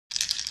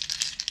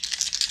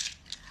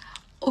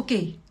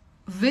Okay,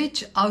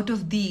 which out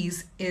of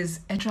these is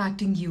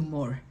attracting you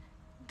more?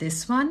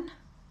 This one,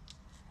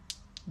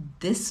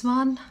 this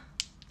one,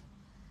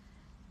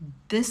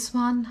 this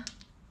one,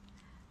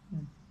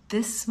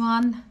 this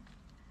one,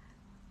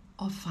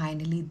 or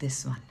finally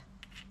this one?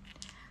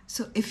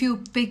 So if you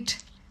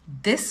picked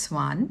this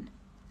one,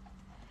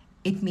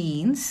 it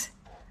means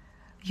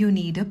you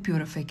need a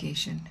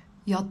purification.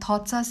 Your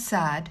thoughts are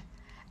sad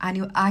and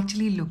you're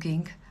actually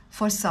looking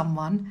for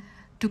someone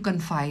to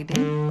confide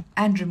in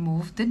and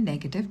remove the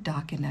negative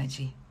dark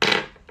energy.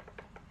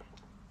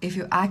 If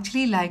you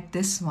actually like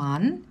this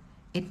one,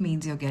 it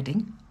means you're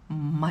getting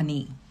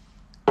money.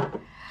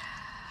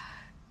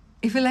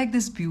 If you like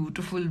this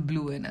beautiful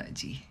blue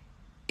energy,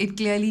 it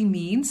clearly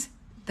means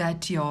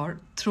that your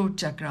throat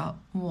chakra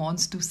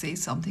wants to say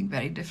something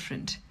very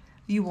different.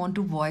 You want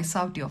to voice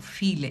out your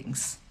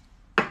feelings.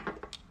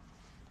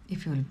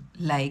 If you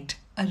liked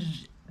a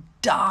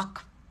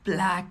dark,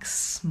 black,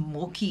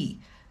 smoky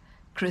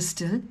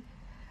crystal,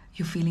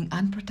 you're feeling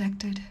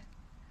unprotected.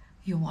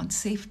 You want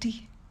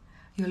safety.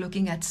 You're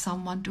looking at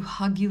someone to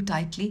hug you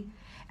tightly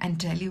and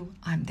tell you,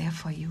 I'm there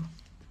for you.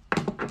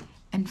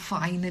 And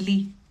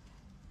finally,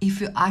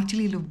 if you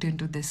actually looked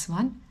into this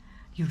one,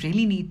 you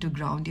really need to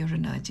ground your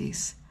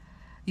energies.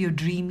 You're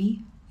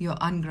dreamy, you're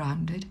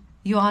ungrounded,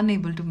 you're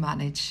unable to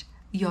manage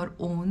your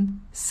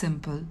own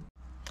simple.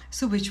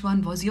 So which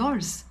one was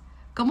yours?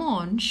 Come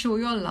on, show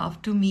your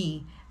love to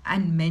me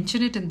and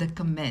mention it in the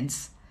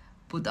comments.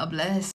 Buddha bless.